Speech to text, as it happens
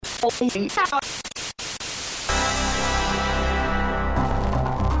Welcome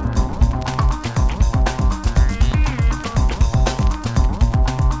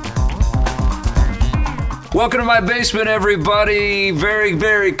to my basement, everybody. Very,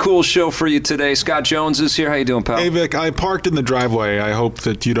 very cool show for you today. Scott Jones is here. How you doing, pal? Hey, Vic, I parked in the driveway. I hope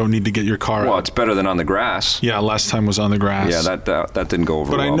that you don't need to get your car Well, out. it's better than on the grass. Yeah, last time was on the grass. Yeah, that didn't go over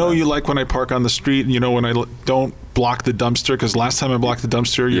But well. I know man. you like when I park on the street, and you know when I don't block the dumpster, because last time I blocked the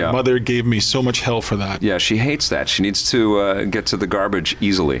dumpster, your mother gave me so much hell for that. Yeah, she hates that. She needs to get to the garbage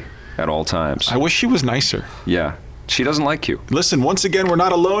easily at all times. I wish she was nicer. Yeah. She doesn't like you. Listen, once again, we're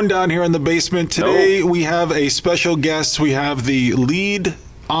not alone down here in the basement. Today, we have a special guest. We have the lead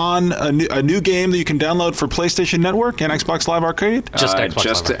on a new game that you can download for PlayStation Network and Xbox Live Arcade. Just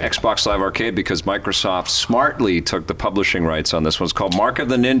Xbox Live Arcade, because Microsoft smartly took the publishing rights on this one. It's called Mark of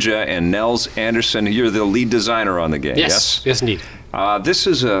the Ninja, and Nels Anderson, you're the lead designer on the game, yes? Yes, indeed. This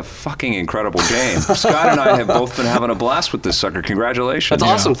is a fucking incredible game. Scott and I have both been having a blast with this sucker. Congratulations.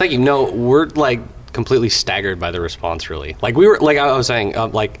 That's awesome. Thank you. No, we're completely staggered by the response, really. I was saying,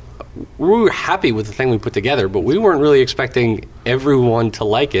 we were happy with the thing we put together, but we weren't really expecting everyone to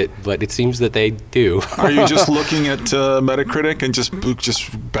like it, but it seems that they do. Are you just looking at Metacritic and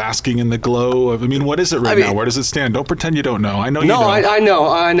just basking in the glow of, what is it now? Where does it stand? Don't pretend you don't know. I know you know.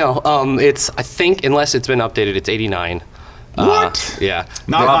 I know. I think, unless it's been updated, it's 89. What? Yeah.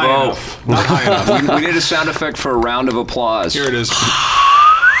 Not high enough. Not high enough. We need a sound effect for a round of applause. Here it is.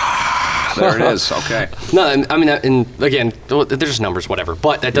 There it is. Okay. No, and again, there's numbers, whatever,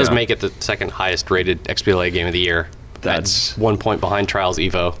 but that does make it the second highest rated XBLA game of the year. That's 1 point behind Trials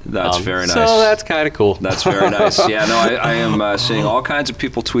Evo. That's very nice. So that's kind of cool. That's very nice. Yeah, no, I am seeing all kinds of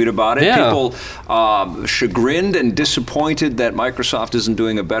people tweet about it. Yeah. People chagrined and disappointed that Microsoft isn't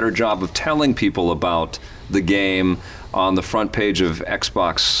doing a better job of telling people about the game on the front page of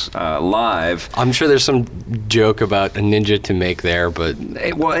Xbox Live. I'm sure there's some joke about a ninja to make there, but...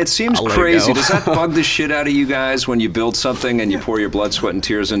 Well, it seems crazy. Does that bug the shit out of you guys when you build something and you pour your blood, sweat, and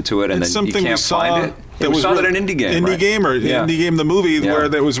tears into it, and then you can't find it? We saw that in Indie Game, Indie Game, the movie, where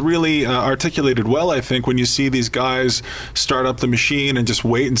that was really articulated well, I think, when you see these guys start up the machine and just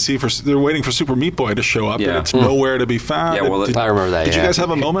wait and see they're waiting for Super Meat Boy to show up, and it's nowhere to be found. Yeah, well, I remember that, Did you guys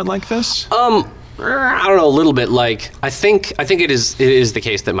have a moment like this? I don't know, a little bit. I think it is the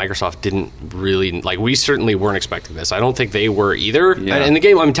case that Microsoft didn't really we certainly weren't expecting this. I don't think they were either. Yeah. And the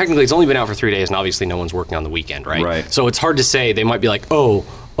game, technically, it's only been out for 3 days, and obviously, no one's working on the weekend, right? Right. So it's hard to say. They might be like, oh,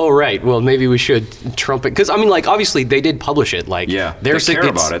 right. Well, maybe we should trump it, because obviously, they did publish it. They care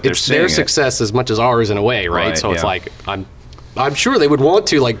about it. It's their success as much as ours in a way, right? So it's I'm sure they would want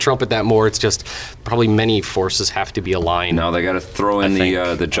to trumpet that more. It's just probably many forces have to be aligned. No, they got to throw in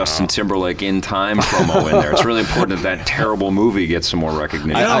the Justin Timberlake In Time promo in there. It's really important that terrible movie gets some more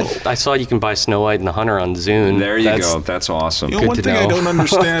recognition. I saw you can buy Snow White and the Hunter on Zune. There you go. That's awesome. One thing I don't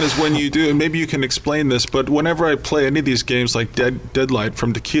understand is when you do, and maybe you can explain this, but whenever I play any of these games like Deadlight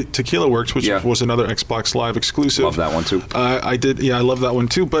from Tequila Works, which was another Xbox Live exclusive. Love that one too. I love that one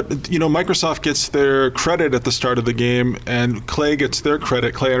too. But Microsoft gets their credit at the start of the game, and Clay gets their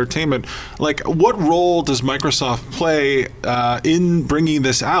credit, Clay Entertainment. What role does Microsoft play in bringing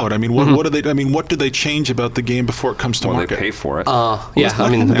this out? What do they? What do they change about the game before it comes to market? They pay for it.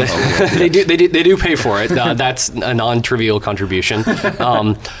 They do pay for it. That's a non-trivial contribution.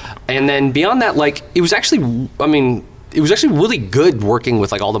 And then beyond that, it was actually, it was actually really good working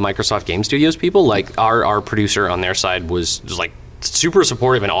with all the Microsoft Game Studios people. Our producer on their side was just super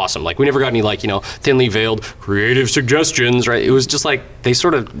supportive and awesome. We never got any thinly veiled creative suggestions, right? It was just they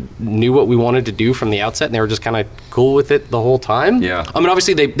sort of knew what we wanted to do from the outset, and they were just kind of cool with it the whole time. Yeah.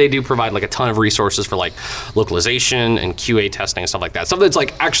 Obviously they do provide a ton of resources for localization and QA testing and stuff like that. Stuff that's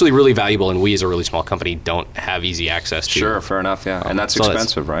actually really valuable, and we as a really small company don't have easy access to. Sure, fair enough, yeah. And that's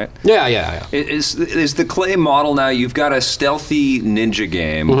expensive, right? Yeah. Is the Clay model now, you've got a stealthy ninja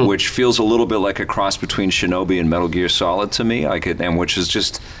game, which feels a little bit like a cross between Shinobi and Metal Gear Solid to me, and which is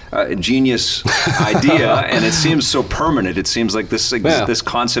just a genius idea, and it seems so permanent. It seems like this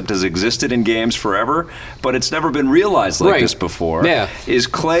concept has existed in games forever, but it's never been realized this before. Yeah. Is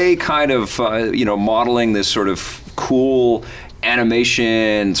Clay kind of modeling this sort of cool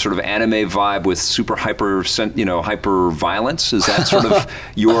animation, sort of anime vibe with super hyper violence? Is that sort of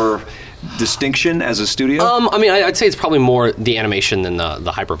your distinction as a studio? I mean, I'd say it's probably more the animation than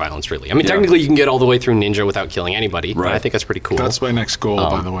the hyper-violence, really. I mean, technically you can get all the way through Ninja without killing anybody. Right. I think that's pretty cool. That's my next goal,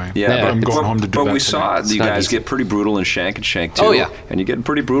 by the way. Yeah, I'm going home to do that. But we tonight. saw you guys get pretty brutal in Shank and Shank 2. Oh, yeah. And you're getting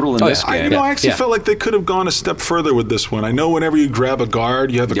pretty brutal in this game. I actually felt like they could have gone a step further with this one. I know whenever you grab a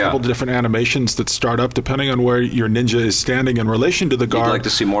guard, you have a couple of different animations that start up depending on where your ninja is standing in relation to the guard. You'd like to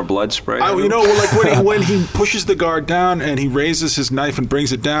see more blood spray? Like when he pushes the guard down and he raises his knife and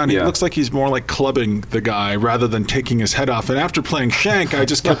brings it down, it looks like he's more like clubbing the guy rather than taking his head off. And after playing Shank, I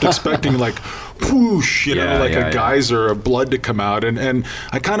just kept expecting like whoosh, a geyser of blood to come out. And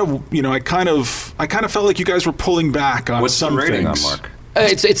I kind of felt like you guys were pulling back on some What's the rating things. on Mark?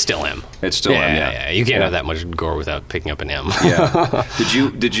 It's still M. It's still M. Yeah. You can't have that much gore without picking up an M. Yeah.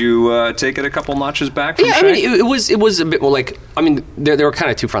 Did you take it a couple notches back from Shank? I mean, it was a bit more like, I mean, there were kind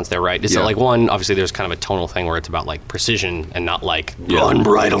of two fronts there, right? It's that, like, one, obviously there's kind of a tonal thing where it's about like precision and not like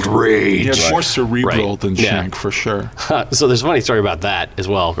unbridled rage. Yeah, it's more cerebral than Shank for sure. So there's a funny story about that as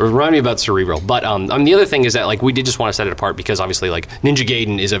well. It reminded me about cerebral. But the other thing is that like we did just want to set it apart because obviously like Ninja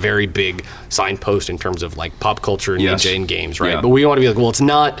Gaiden is a very big signpost in terms of like pop culture ninja in games, right? Yeah. But we want to be like, well, it's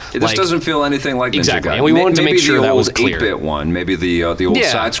not. This doesn't feel anything like Ninja exactly, Gaiden. and we wanted to make sure that was clear. Maybe the old 8-bit one, maybe the old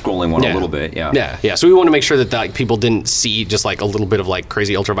side-scrolling one a little bit, Yeah. So we wanted to make sure that like, people didn't see just like a little bit of like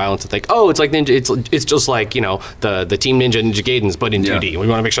crazy ultra-violence and think, oh, it's like Ninja. It's just like the Team Ninja Gaidens, but in 2D. We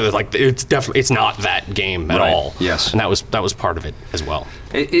want to make sure that like it's not that game at all. Yes, and that was part of it as well.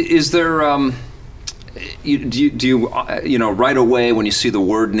 Is there? Do you right away when you see the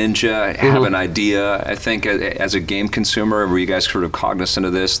word ninja have an idea? I think as a game consumer, were you guys sort of cognizant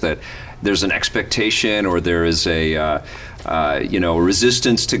of this, that there's an expectation or there is a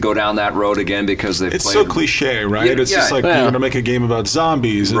resistance to go down that road again because they've it's played... so cliche, right? It's just like you're going to make a game about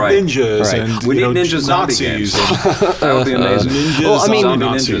zombies and ninjas and we need ninja zombie Nazis. That would be amazing. Zombie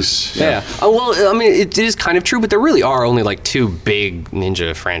Nazis. Yeah. Well, I mean, it is kind of true, but there really are only like two big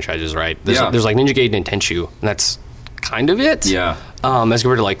ninja franchises, right? There's like Ninja Gaiden and Tenchu, and that's kind of it. Yeah. As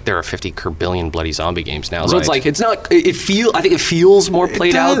compared to like there are 50 billion bloody zombie games now, so it's like it's not. I think it feels more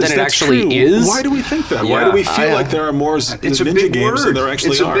played out than it actually is. Why do we think that? Why do we feel like there are more ninja games than there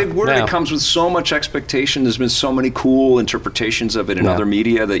actually are? It's a big word. It comes with so much expectation. There's been so many cool interpretations of it in other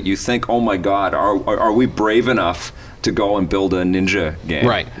media that you think, oh my God, are we brave enough to go and build a ninja game?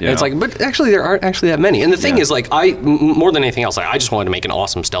 Right. And it's like, but actually there aren't actually that many. And the thing is, like, more than anything else, I just wanted to make an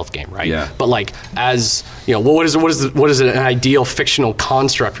awesome stealth game, right? Yeah. But like, as what is an ideal fictional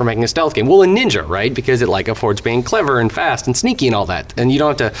construct for making a stealth game? Well, a ninja, right? Because it like affords being clever and fast and sneaky and all that. And you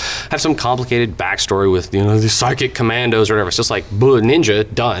don't have to have some complicated backstory with the psychic commandos or whatever. It's just like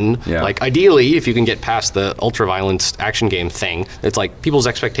ninja done. Yeah. Like ideally, if you can get past the ultra violence action game thing, it's like people's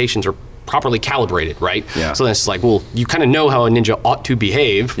expectations are properly calibrated, right? Yeah. So then it's like, well, you kind of know how a ninja ought to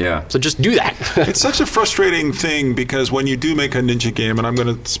behave. Yeah. So just do that. It's such a frustrating thing because when you do make a ninja game, and I'm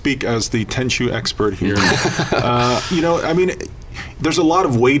going to speak as the Tenchu expert here, there's a lot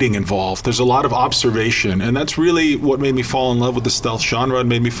of waiting involved. There's a lot of observation, and that's really what made me fall in love with the stealth genre and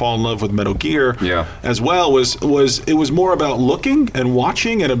made me fall in love with Metal Gear as well. Was it was more about looking and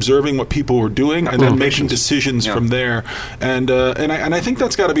watching and observing what people were doing and then making decisions from there. And I think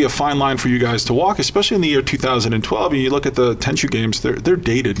that's got to be a fine line for you guys to walk, especially in the year 2012. And you look at the Tenchu games; they're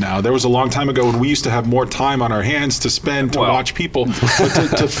dated now. There was a long time ago when we used to have more time on our hands to spend to watch people,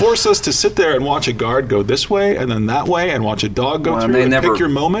 but to force us to sit there and watch a guard go this way and then that way and watch a dog go through and pick your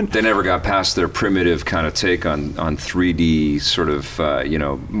moment. They never got past their primitive kind of take on 3D sort of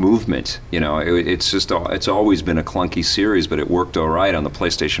movement. It's always been a clunky series, but it worked all right on the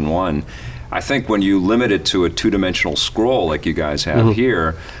PlayStation 1. I think when you limit it to a two-dimensional scroll like you guys have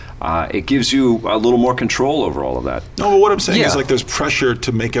here, it gives you a little more control over all of that. No, but what I'm saying is like there's pressure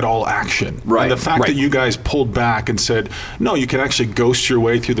to make it all action. Right. And the fact that you guys pulled back and said, no, you can actually ghost your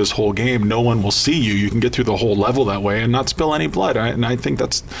way through this whole game. No one will see you. You can get through the whole level that way and not spill any blood. And I think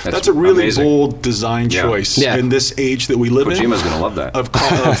that's a really amazing. Bold design choice in this age that we live in. Kojima's going to love that. Of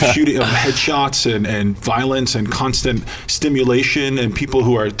shooting, of headshots and violence and constant stimulation and people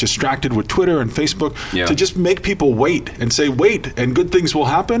who are distracted with Twitter and Facebook to just make people wait and say, wait, and good things will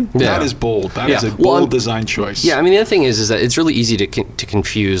happen. That is bold. That is a bold design choice. Yeah, I mean, the other thing is that it's really easy to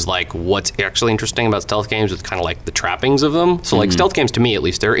confuse like what's actually interesting about stealth games with kind of like the trappings of them. So like stealth games, to me at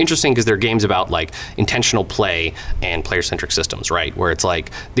least, they're interesting because they're games about like intentional play and player-centric systems, right? Where it's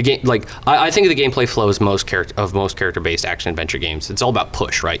like the game, like I think of the gameplay flow as most character-based action-adventure games. It's all about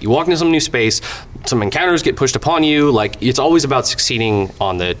push, right? You walk into some new space, some encounters get pushed upon you. Like it's always about succeeding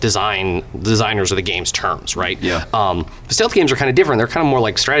on the designers of the game's terms, right? Yeah. The stealth games are kind of different. They're kind of more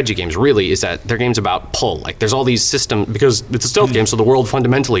like strategy strategy games really is that they're games about pull. Like there's all these systems, because it's a stealth game, so the world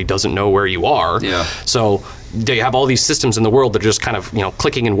fundamentally doesn't know where you are. Yeah. So they have all these systems in the world that are just kind of,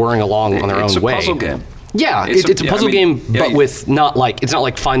 clicking and whirring along on their own way. It's a puzzle game. Yeah, it's a puzzle game, but with not like, it's not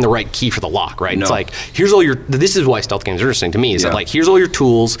like find the right key for the lock, right? No. It's like, here's all this is why stealth games are interesting to me, is that like, here's all your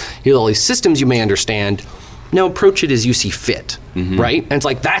tools, here's all these systems you may understand. Now approach it as you see fit, right? And it's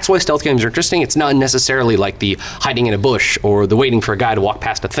like, that's why stealth games are interesting. It's not necessarily like the hiding in a bush or the waiting for a guy to walk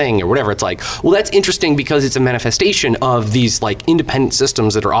past a thing or whatever. It's like, well, that's interesting because it's a manifestation of these like independent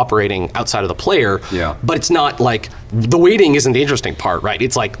systems that are operating outside of the player. Yeah. But it's not like, the waiting isn't the interesting part, right?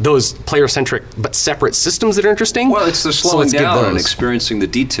 It's like those player-centric but separate systems that are interesting. Well, it's the slowing down and experiencing the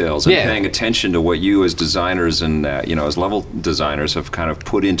details and paying attention to what you as designers and as level designers have kind of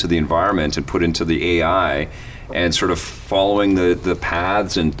put into the environment and put into the AI, and sort of following the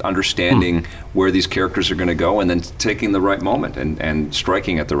paths and understanding where these characters are going to go, and then taking the right moment and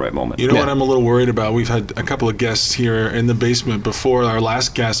striking at the right moment. You know what I'm a little worried about? We've had a couple of guests here in the basement before. Our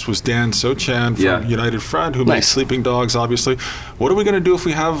last guest was Dan Sochan from United Front, who makes Sleeping Dogs, obviously. What are we going to do if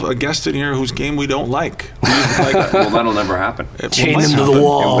we have a guest in here whose game we don't like? Well, that'll never happen. Chain them to the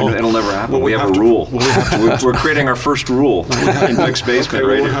wall. It'll never happen. We have a rule. We're creating our first rule in Vic's basement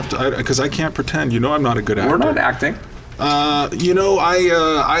right here. Because I can't pretend. I'm not a good actor. We're not acting. The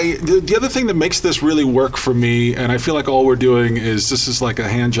other thing that makes this really work for me, and I feel like all we're doing is, this is like a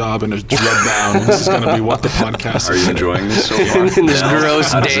hand job and a rub down. This is going to be what the podcast is. Are you enjoying this so far? In this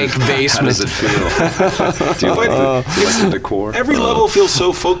gross, dank basement. How does it feel? Do you like the decor? Every level feels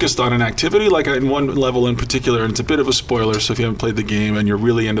so focused on an activity. Like in one level in particular, and it's a bit of a spoiler, so if you haven't played the game and you're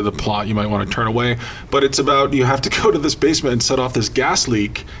really into the plot, you might want to turn away. But it's about, you have to go to this basement and set off this gas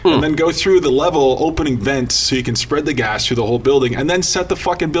leak, and then go through the level opening vents so you can spread the gas through the whole building, and then set the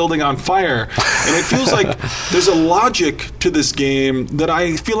fucking building on fire. And it feels like there's a logic to this game that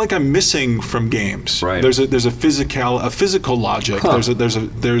I feel like I'm missing from games. Right. There's a physical logic. Huh.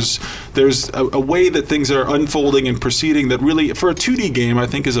 There's a way that things are unfolding and proceeding that really, for a 2D game, I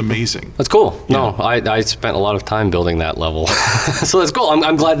think is amazing. That's cool. No, I spent a lot of time building that level, so that's cool.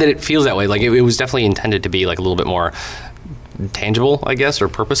 I'm glad that it feels that way. Like it was definitely intended to be like a little bit more tangible, I guess, or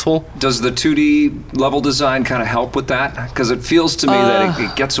purposeful. Does the 2D level design kind of help with that? Because it feels to me that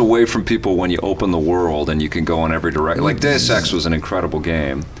it gets away from people when you open the world and you can go in every direction. Like Deus Ex was an incredible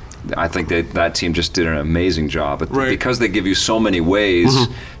game. I think that team just did an amazing job. But because they give you so many ways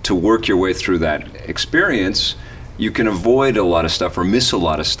to work your way through that experience, you can avoid a lot of stuff or miss a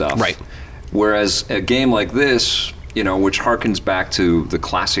lot of stuff. Right. Whereas a game like this, which harkens back to the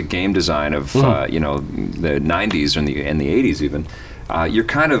classic game design of the 90s and the 80s even, you're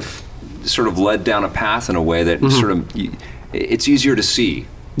kind of sort of led down a path in a way that sort of it's easier to see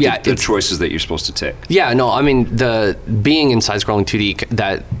the choices that you're supposed to take. Yeah, no, I mean, the being in side-scrolling 2D,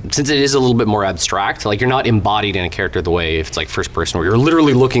 that since it is a little bit more abstract, like you're not embodied in a character the way if it's like first person, where you're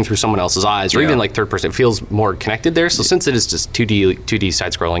literally looking through someone else's eyes, or even like third person, it feels more connected there. So since it is just 2D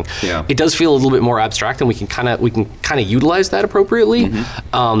side-scrolling, it does feel a little bit more abstract, and we can kind of utilize that appropriately.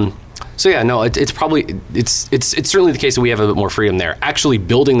 So yeah, no, it's probably it's certainly the case that we have a bit more freedom there. Actually,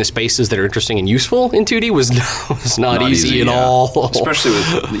 building the spaces that are interesting and useful in 2D was not easy at all. Especially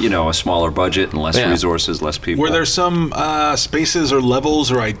with a smaller budget and less resources, less people. Were there some spaces or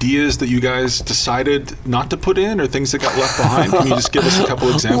levels or ideas that you guys decided not to put in, or things that got left behind? Can you just give us a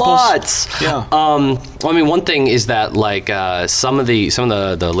couple examples? Lots. Yeah. Well, I mean, one thing is that like some of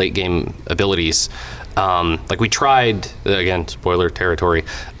the late game abilities. Like we tried, again, spoiler territory,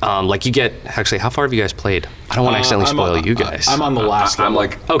 like you get, actually, how far have you guys played? I don't want to accidentally spoil you guys. I'm on the last level. I'm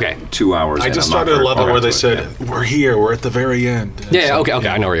like 2 hours I just started a level where they said, we're here, we're at the very end. Okay,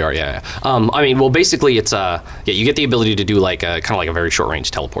 I know where you are, I mean, well, basically it's, you get the ability to do like kind of like a very short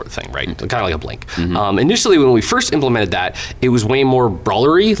range teleport thing, right? Kind of like a blink. Initially, when we first implemented that, it was way more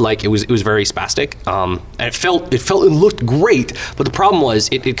brawlery, like it was very spastic, and it looked great, but the problem was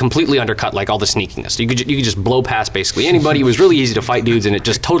it completely undercut like all the sneakiness. You could just blow past basically anybody. It was really easy to fight dudes, and it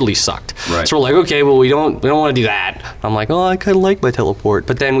just totally sucked. Right. So we're like, okay, well, we don't want to do that. I'm like, oh, I kind of like my teleport.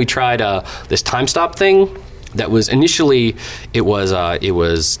 But then we tried this time stop thing. That was initially it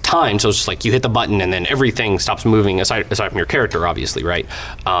was timed, so it's just like you hit the button and then everything stops moving aside from your character, obviously, right?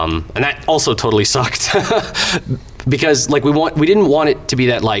 And that also totally sucked because like we didn't want it to be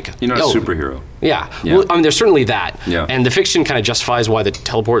that like you're not a superhero. Yeah. Well, I mean, there's certainly that. Yeah. And the fiction kind of justifies why the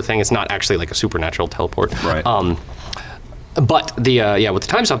teleport thing is not actually like a supernatural teleport. Right. But with the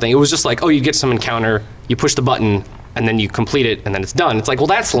time stop thing, it was just like, oh, you get some encounter, you push the button, and then you complete it, and then it's done. It's like, well,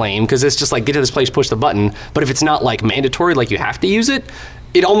 that's lame, because it's just like, get to this place, push the button. But if it's not like mandatory, like you have to use it,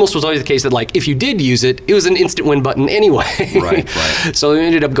 it almost was always the case that, like, if you did use it, it was an instant win button anyway. Right. So we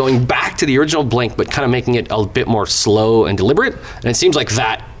ended up going back to the original Blink, but kind of making it a bit more slow and deliberate. And it seems like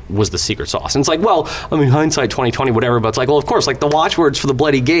that was the secret sauce. And it's like, well, I mean, hindsight 2020, whatever, but it's like, well, of course, like the watchwords for the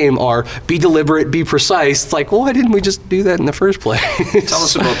bloody game are be deliberate, be precise. It's like, well, why didn't we just do that in the first place? Tell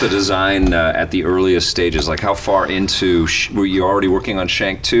us about the design at the earliest stages. Like, how far into were you already working on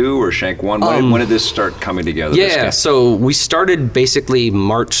Shank 2 or Shank 1? When did this start coming together? Yeah, so we started basically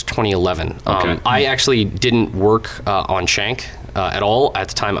March 2011. Okay. I actually didn't work on Shank at all. At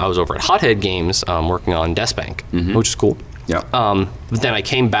the time, I was over at Hothead Games working on Deathbank, which is cool. Yeah. But then I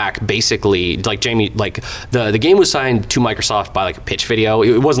came back basically, like Jamie, like the game was signed to Microsoft by like a pitch video.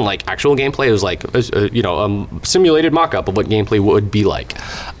 It wasn't like actual gameplay. It was like simulated mock-up of what gameplay would be like.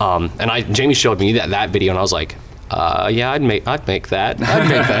 And Jamie showed me that video, and I was like, yeah, I'd make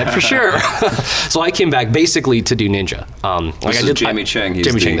that for sure. So I came back basically to do Ninja. This is Jamie Cheng. He's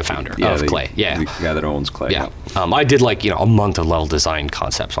Jamie Cheng, the founder of Klei. Yeah, the guy that owns Klei. Yeah. I did like a month of level design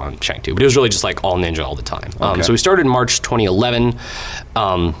concepts on Shank 2, but it was really just like all Ninja all the time. Okay. So we started in March 2011.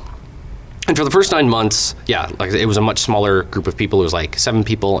 And for the first 9 months, like it was a much smaller group of people. It was like 7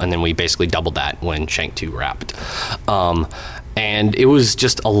 people, and then we basically doubled that when Shank 2 wrapped. And it was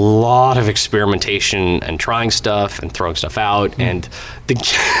just a lot of experimentation and trying stuff and throwing stuff out. And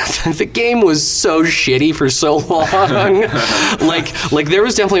the game was so shitty for so long. like there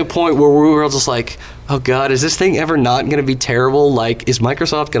was definitely a point where we were all just like, oh God, is this thing ever not going to be terrible? Like, is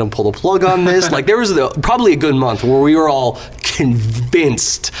Microsoft going to pull the plug on this? Like, there was probably a good month where we were all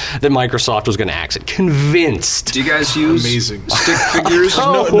convinced that Microsoft was going to axe it. Convinced. Do you guys use amazing stick figures?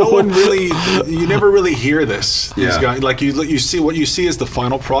 No one really. You never really hear this. These Yeah. guys, like you see what you see is the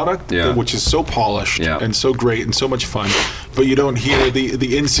final product, Yeah. which is so polished Yeah. and so great and so much fun. But you don't hear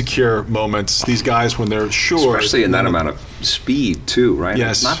the insecure moments. These guys when they're sure, Especially in that amount of speed, too, right?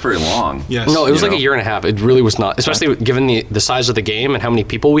 Yes. It's not very long. Yes. No, it was You like know? a year and a half. It really was not, especially given the size of the game and how many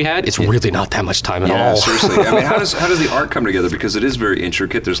people we had. It's really not that much time at Yeah, all. seriously. I mean, how does the art come together? Because it is very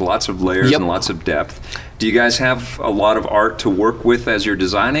intricate. There's lots of layers Yep. and lots of depth. Do you guys have a lot of art to work with as you're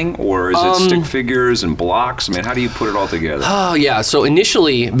designing, or is it stick figures and blocks? I mean, how do you put it all together? Oh yeah. So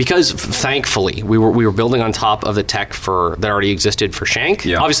initially, because thankfully we were building on top of the tech that already existed for Shank.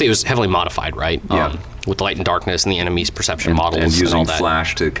 Yeah. Obviously, it was heavily modified, right? Yeah. With light and darkness and the enemy's perception models and using all that.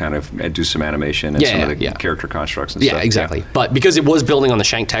 Flash to kind of do some animation and some of the character constructs and Yeah, stuff. exactly. But because it was building on the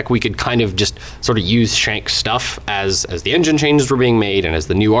Shank tech, we could kind of just sort of use Shank stuff as the engine changes were being made and as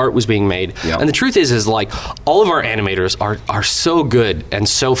the new art was being made. Yeah. And the truth is like all of our animators are so good and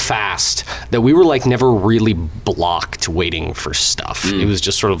so fast that we were like never really blocked waiting for stuff. It was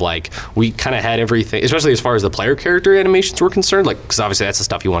just sort of like we kind of had everything, especially as far as the player character animations were concerned, like because obviously that's the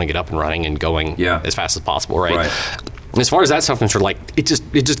stuff you want to get up and running and going as fast as possible, right? As far as that stuff concerned, like it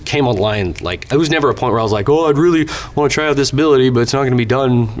just came online. Like it was never a point where I was like, oh, I'd really want to try out this ability, but it's not going to be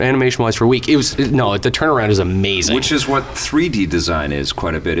done animation wise for a week. The turnaround is amazing. Which is what 3D design is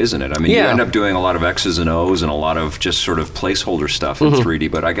quite a bit, isn't it? I mean, you end up doing a lot of X's and O's and a lot of just sort of placeholder stuff in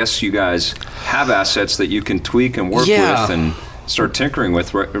 3D, but I guess you guys have assets that you can tweak and work with and start tinkering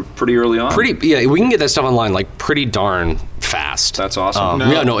with pretty early on. We can get that stuff online like pretty darn fast. That's awesome.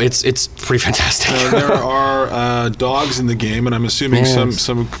 It's pretty fantastic. There are dogs in the game, and I'm assuming some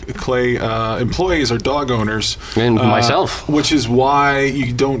Klei employees are dog owners. And myself. Which is why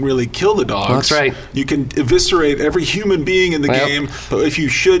you don't really kill the dogs. That's right. You can eviscerate every human being in the game. But if you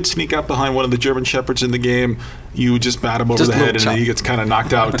should sneak up behind one of the German Shepherds in the game, you just bat him over the head, and then he gets kind of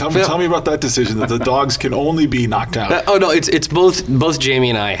knocked out. Tell me about that decision, that the dogs can only be knocked out. It's both Jamie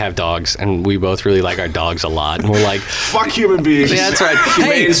and I have dogs, and we both really like our dogs a lot. And we're like, fuck human beings. Yeah, that's right.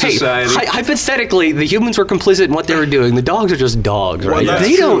 Humane society. Hypothetically, the humans were complicit in what they were doing. The dogs are just dogs, right? Well,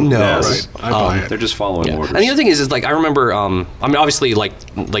 they don't know. Yes. Right. I buy it. They're just following orders. And the other thing is like I remember, obviously like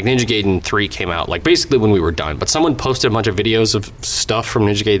Ninja Gaiden 3 came out like basically when we were done, but someone posted a bunch of videos of stuff from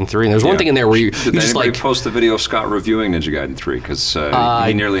Ninja Gaiden 3, and there's one thing in there where you Did just anybody like post the video of Scott reviewing Ninja Gaiden 3 because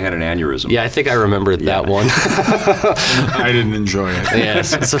he nearly had an aneurysm. Yeah, I think I remembered that one. I didn't enjoy it.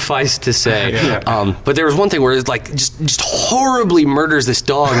 Yes, suffice to say. But there was one thing where it's like just horribly murders this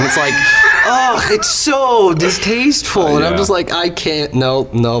dog, and it's like it's so distasteful, and I'm yeah. just like, I can't. No.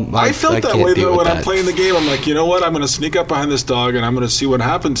 I felt that can't way deal though with when I'm that. playing the game. I'm like, you know what? I'm going to sneak up behind this dog and I'm going to see what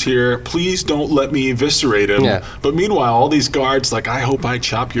happens here. Please don't let me eviscerate him. Yeah. But meanwhile, all these guards, like, I hope I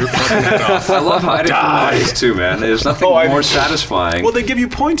chop your fucking head off. I love hiding from bodies too, man. There's nothing more satisfying. Well, they give you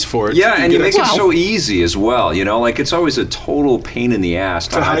points for it. Yeah, and you make it Wow. so easy as well. You know, like it's always a total pain in the ass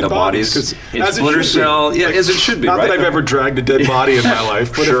to hide the bodies. 'cause In as it Splinter should be. Cell, yeah, Like, as it should be. Not right? that I've ever dragged a dead body in my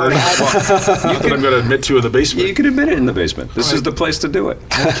life, but Sure. if I had, not that I'm going to admit to in the basement. You can admit it in the basement. This is the place to do it.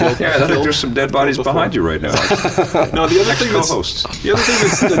 Yeah, I think there's some dead bodies before. behind you right now. No, the other thing co-hosts.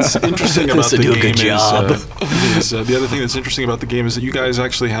 that's interesting about To the do a game good job. is the other thing that's interesting about the game is that you guys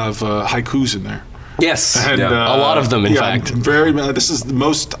actually have haikus in there. Yes, And, a lot of them, in fact. Very. This is the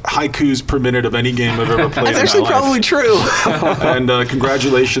most haikus per minute of any game I've ever played. That's in actually my life. probably true. And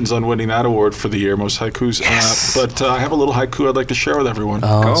congratulations on winning that award for the year, most haikus. Yes. But I have a little haiku I'd like to share with everyone.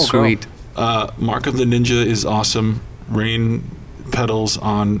 Oh, Go. sweet. Mark of the Ninja is awesome. Rain petals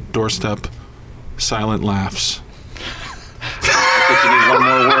on doorstep. Silent laughs. I think you need one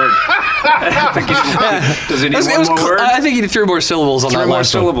more word. I think you does he need It one was more word? I think he did 3 more syllables on Three that more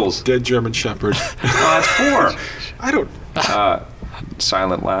last one. syllables. Dead German Shepherd. That's 4. I don't.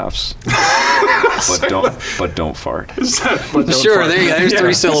 Silent laughs. but don't fart. But don't Sure, fart. there you go. There's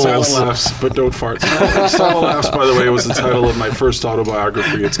 3 syllables. Silent laughs, but don't fart. Silent laughs, by the way, was the title of my first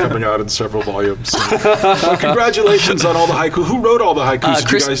autobiography. It's coming out in several volumes. So, congratulations on all the haiku. Who wrote all the haikus?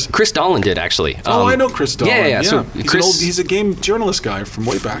 Did you guys? Chris Dolan did, actually. I know Chris Dolan. Yeah. So Chris, he's a game journalist guy from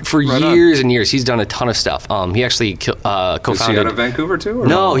way back. for Right on. years and years, he's done a ton of stuff. He actually Is he co-founded. out of Vancouver too? Or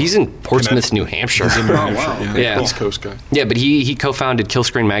No, he's in Portsmouth, New Hampshire. He's in New Oh, Hampshire, wow. Yeah. East Coast guy. Yeah, but he co-founded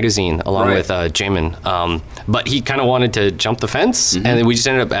Killscreen Magazine along Right. with Jamin. But he kind of wanted to jump the fence, and then we just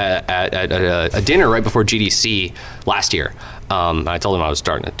ended up at a dinner right before GDC last year. I told him I was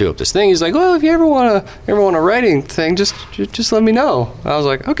starting to do up this thing. He's like, "Well, if you ever want a writing thing, just let me know." I was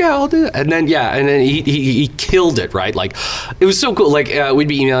like, "Okay, I'll do it." And then he killed it, right? Like, it was so cool. Like, we'd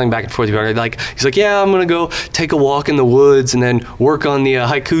be emailing back and forth about it. Like, he's like, "Yeah, I'm gonna go take a walk in the woods and then work on the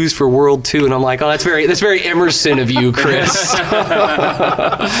haikus for World 2." And I'm like, "Oh, that's very Emerson of you, Chris."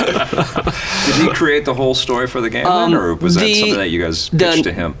 Did he create the whole story for the game, then, or was that something that you guys pitched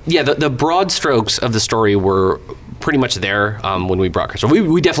to him? Yeah, the broad strokes of the story were pretty much there when we brought Chris on.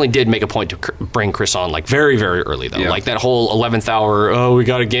 We definitely did make a point to bring Chris on, like, very, very early, though. Yeah. Like, that whole 11th hour, we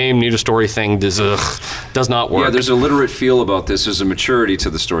got a game, need a story thing, does not work. Yeah, there's a literate feel about this. There's a maturity to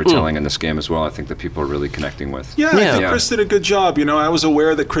the storytelling in this game as well. I think that people are really connecting with. Yeah, I think Yeah. Chris did a good job. You know, I was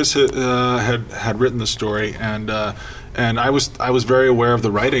aware that Chris had written the story, and I was very aware of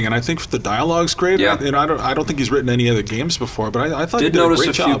the writing, and I think the dialogue's great. Yeah. And I don't think he's written any other games before, but I thought he Did did notice a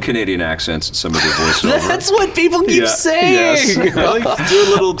great a few job. Canadian accents in some of your voiceover. That's what people keep saying. Yes. Really?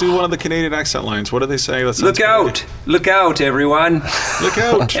 Do one of the Canadian accent lines. What do they say? That sounds Look out, everyone! Look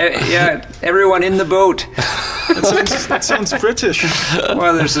out! Yeah, everyone in the boat. That sounds British.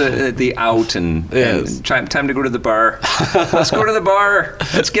 Well, there's the out and time to go to the bar. Let's go to the bar.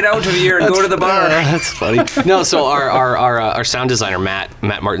 Let's get out of here and go to the bar. That's funny. No, so our sound designer Matt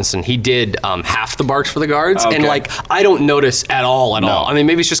Martinson, he did half the barks for the guards, and Okay. like I don't notice at all. No. I mean,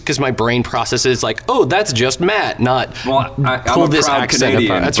 maybe it's just because my brain processes like, oh, that's just Matt, not Well, I'm pull a this proud accent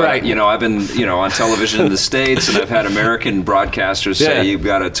Canadian. apart. That's but, right. You know, I've been on television in the States, and I've had American broadcasters say Yeah. you've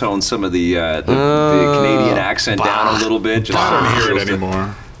got to tone some of the Canadian accent down a little bit. Just I don't hear feels it the-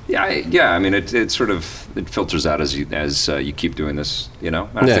 anymore. Yeah. I mean, it sort of filters out as you keep doing this. You know,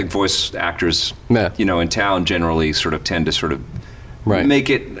 I Yeah. think voice actors, Yeah. in town generally sort of tend to sort of Right. make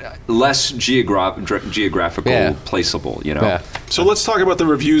it less geographical Yeah. placeable. You know. Yeah. So let's talk about the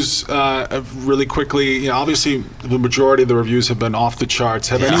reviews really quickly. You know, obviously, the majority of the reviews have been off the charts.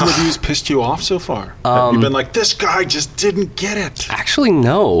 Have any reviews pissed you off so far? You've been like, this guy just didn't get it. Actually,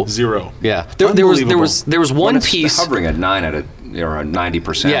 no. 0. Yeah, there was When one it's piece. hovering at 9 out of or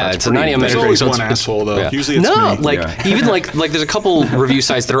 90%. Yeah, that's it's a pretty 90 on There's Metacritic. always so one it's- asshole, though. yeah. Usually it's no, me. like Yeah. even like there's a couple review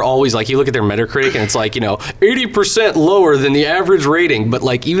sites that are always like you look at their Metacritic and it's like 80% lower than the average rating, but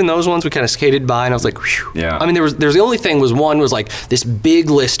like even those ones we kind of skated by and I was like, whew. Yeah. I mean there's the only thing was one was like this big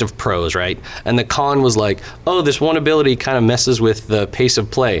list of pros, right? And the con was like, oh, this one ability kind of messes with the pace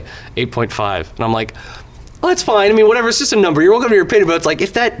of play, 8.5, and I'm like. Oh, that's fine. I mean, whatever. It's just a number. You're welcome to your opinion, but it's like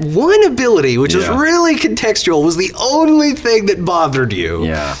if that one ability, which is Yeah. really contextual, was the only thing that bothered you.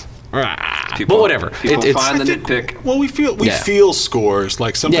 Yeah. People, but whatever. People find the nitpick. Well, we feel scores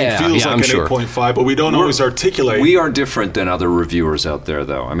like something feels like I'm an sure. 8.5, but we don't always articulate. We are different than other reviewers out there,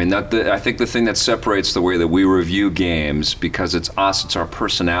 though. I mean, I think the thing that separates the way that we review games, because it's us, it's our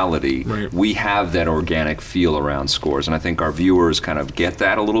personality. Right. We have that organic feel around scores, and I think our viewers kind of get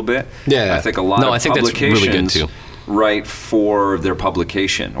that a little bit. Yeah. I think a lot of publications write for their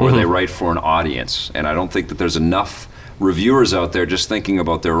publication, or they write for an audience, and I don't think that there's enough reviewers out there just thinking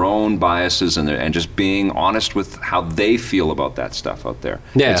about their own biases and just being honest with how they feel about that stuff out there.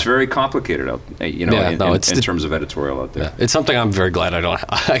 Yeah. It's very complicated out, in terms of editorial out there. Yeah. It's something I'm very glad I don't.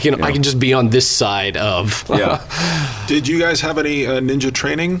 I can just be on this side of. Yeah. Did you guys have any ninja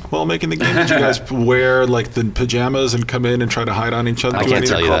training while making the game? Did you guys wear like the pajamas and come in and try to hide on each other? I can't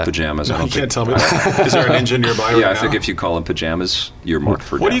tell you that. Pajamas. No, you can't tell me that. Is there a ninja nearby? Yeah, right I think now? if you call them pajamas, you're marked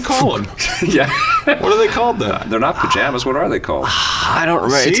for death. What do you call them? Yeah. What are they called then? They're not pajamas. What are they called? I don't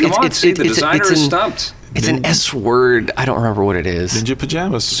remember. The designer is stumped. It's an S word. I don't remember what it is. Ninja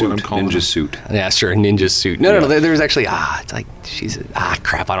pajamas is what I'm calling Ninja them. suit. Yeah, sure. Ninja suit. No. There's actually, it's like,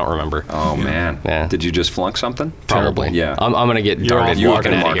 crap, I don't remember. Oh, man. Yeah. Did you just flunk something? Probably. Yeah. I'm going to get darted You're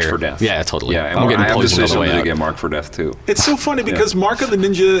walking out of marked here. for death. Yeah, totally. Yeah, and I'm getting I have to poisoned say on the way something to out. get marked for death, too. It's so funny because Mark of the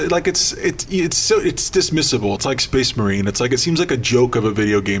Ninja, like it's dismissible. It's like Space Marine. It's like it seems like a joke of a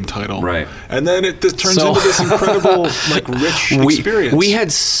video game title, Right? And then it turns into this incredible, like rich experience. We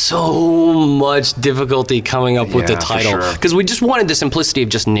had so much difficulty coming up with the Yeah, for title sure. because we just wanted the simplicity of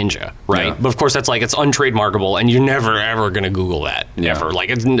just ninja, right? Yeah. But of course, that's like it's untrademarkable, and you're never ever going to Google that Yeah. ever.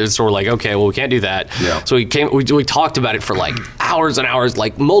 Like it's sort of like, okay, well, we can't do that. Yeah. So we talked about it for like hours and hours,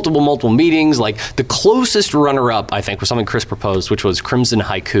 like multiple meetings. Like the closest runner up, I think, was something Chris proposed, which was Crimson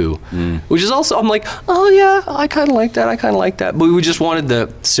Haiku, which is also I'm like, oh yeah, I kind of like that. But we just wanted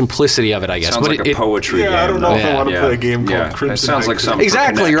the simplicity of it, I guess. Sounds but like a poetry game. I don't know if I want to Yeah. play a game called Yeah. Crimson It sounds like Haiku. something.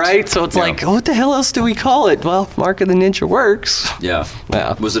 Exactly, Connect. right? So it's Yeah. like, what the hell else do we call it? Well, Mark of the Ninja works. Yeah.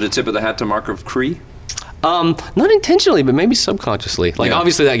 Yeah. Was it a tip of the hat to Mark of Cree? Not intentionally, but maybe subconsciously. Like, Yeah.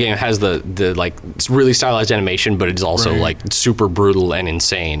 obviously that game has the like, it's really stylized animation, but it's also, like, super brutal and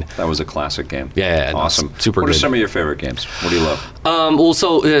insane. That was a classic game. Yeah, Awesome. super What are good. some of your favorite games? What do you love? Well,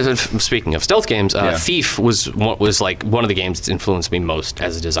 so, speaking of stealth games, Yeah. Thief was like, one of the games that influenced me most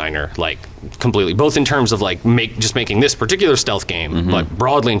as a designer, like, completely. Both in terms of, like, making this particular stealth game, but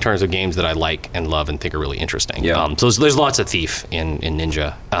broadly in terms of games that I like and love and think are really interesting. Yeah. So there's lots of Thief in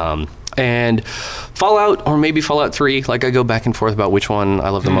Ninja. And Fallout, or maybe Fallout 3, like I go back and forth about which one I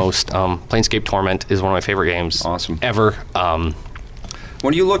love the most. Planescape Torment is one of my favorite games Awesome. ever.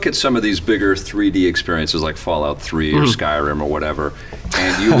 When you look at some of these bigger 3D experiences like Fallout 3 or Skyrim or whatever,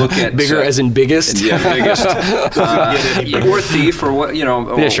 and you look at Bigger as in biggest? yeah, biggest, or Thief or what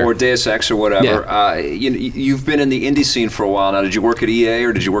or Deus Ex or whatever. You've been in the indie scene for a while now. Did you work at EA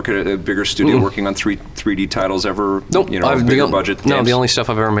or did you work at a bigger studio working on 3D titles ever? Nope. Bigger budget. No, games? the only stuff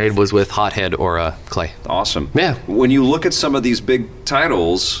I've ever made was with Hothead or Clay. Awesome. Yeah. When you look at some of these big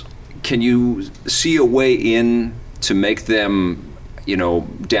titles, can you see a way in to make them,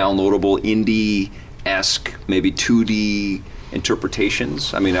 downloadable indie-esque, maybe 2D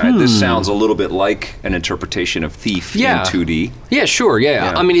interpretations? I mean, this sounds a little bit like an interpretation of Thief in 2D. Yeah, sure.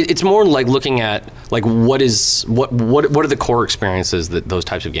 Yeah. I mean, it's more like looking at like what are the core experiences that those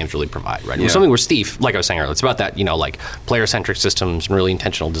types of games really provide, right? Yeah. Something where Thief, like I was saying earlier, it's about that, like player-centric systems and really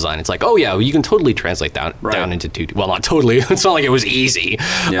intentional design. It's like, oh yeah, well, you can totally translate that down into 2D. Well, not totally. It's not like it was easy,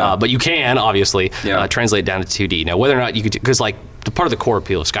 but you can obviously translate down to 2D. Now, whether or not you could, because like the part of the core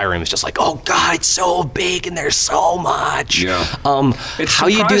appeal of Skyrim is just like, oh god, it's so big and there's so much. Yeah. How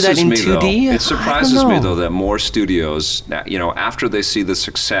you do that in 2D? It surprises me though that more studios, after they see the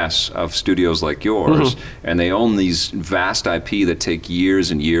success of studios like yours, and they own these vast IP that take years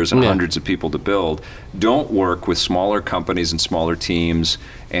and years and hundreds of people to build, don't work with smaller companies and smaller teams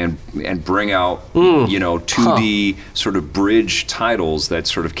and bring out 2D sort of bridge titles that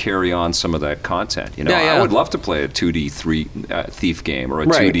sort of carry on some of that content. I would love to play a 2D Thief game or a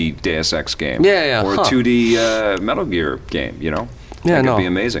 2D Deus Ex game or a 2D Metal Gear game. That could be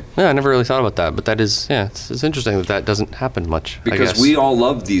amazing. Yeah, I never really thought about that, but that is, it's interesting that doesn't happen much. Because we all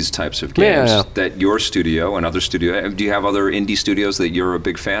love these types of games that your studio and other studio. Do you have other indie studios that you're a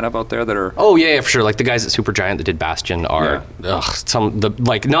big fan of out there that are? Oh yeah, for sure. Like the guys at Supergiant that did Bastion are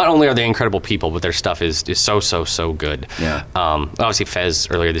not only are they incredible people, but their stuff is so good. Yeah. Obviously, Fez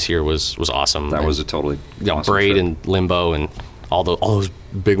earlier this year was awesome. That was a totally awesome Braid trip. and Limbo and all those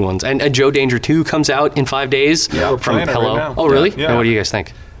big ones. And Joe Danger 2 comes out in 5 days from Hello. Right now. Oh really? Yeah. And what do you guys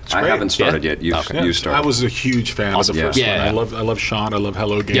think? I haven't started yet. You started. I was a huge fan of the first one. Yeah. I love Sean. I love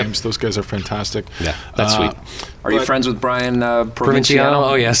Hello Games. Those guys are fantastic. Yeah, that's sweet. Are you friends with Brian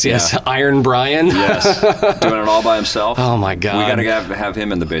Provinciano? Oh, yes. Iron Brian. Yes. Doing it all by himself. Oh, my God. We got to have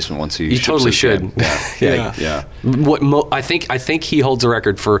him in the basement once he You totally should. Yeah. I think he holds the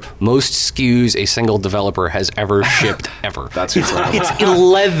record for most SKUs a single developer has ever shipped ever. That's incredible. It's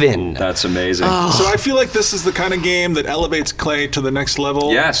 11. That's amazing. So I feel like this is the kind of game that elevates Clay to the next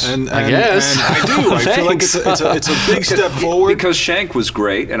level. Yes. I guess. And I do. I feel like it's a big step forward. Because Shank was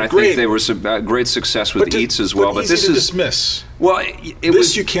great, and I think there was some great success with Eats as well. But this is dismiss. Well,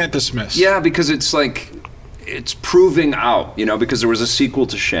 this you can't dismiss. Yeah, because it's like it's proving out, because there was a sequel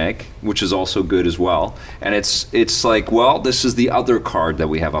to Shank, which is also good as well, and it's like, well, this is the other card that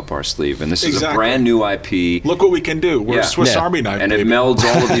we have up our sleeve, and this is a brand new IP. Look what we can do. We're a Swiss Army knife, and it melds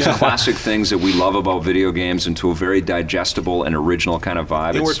all of these classic things that we love about video games into a very digestible and original kind of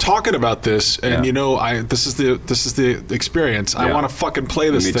vibe. And we're talking about this, and this is the experience. I want to fucking play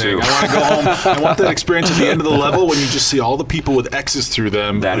this thing. Too. I want to go home. I want that experience at the end of the level when you just see all the people with X's through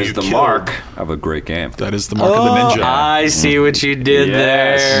them. That is the mark of a great game. That is the mark of the ninja. I see what you did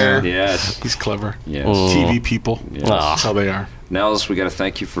there. Yes. He's clever. Yes. TV people. Yes. That's how they are. Nels, we got to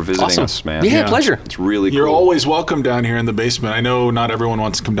thank you for visiting us, man. Yeah, pleasure. It's really cool. You're always welcome down here in the basement. I know not everyone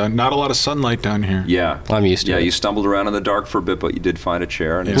wants to come down. Not a lot of sunlight down here. Yeah. I'm used to it. Yeah, you stumbled around in the dark for a bit, but you did find a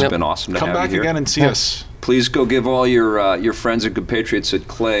chair, and it's been awesome to have you here. Come back again and see us. Please go give all your friends and compatriots at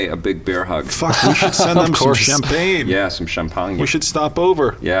Clay a big bear hug. Fuck, we should send them some champagne. Yeah, some champagne. We should stop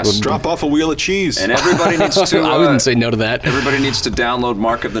over. Yes. We'll drop off a wheel of cheese. And everybody needs to... I wouldn't say no to that. Everybody needs to download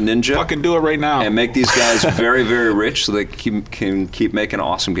Mark of the Ninja. Fucking do it right now. And make these guys very, very rich so they can keep making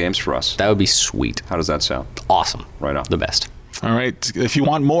awesome games for us. That would be sweet. How does that sound? Awesome. Right on. The best. All right. If you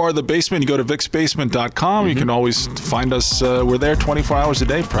want more of The Basement, you go to VixBasement.com. You can always find us. We're there 24 hours a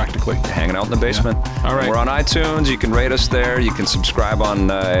day, practically. Hanging out in the basement. Yeah. All right. We're on iTunes. You can rate us there. You can subscribe on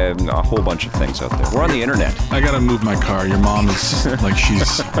a whole bunch of things out there. We're on the internet. I got to move my car. Your mom is like, she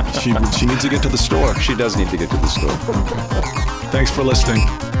needs to get to the store. She does need to get to the store. Thanks for listening.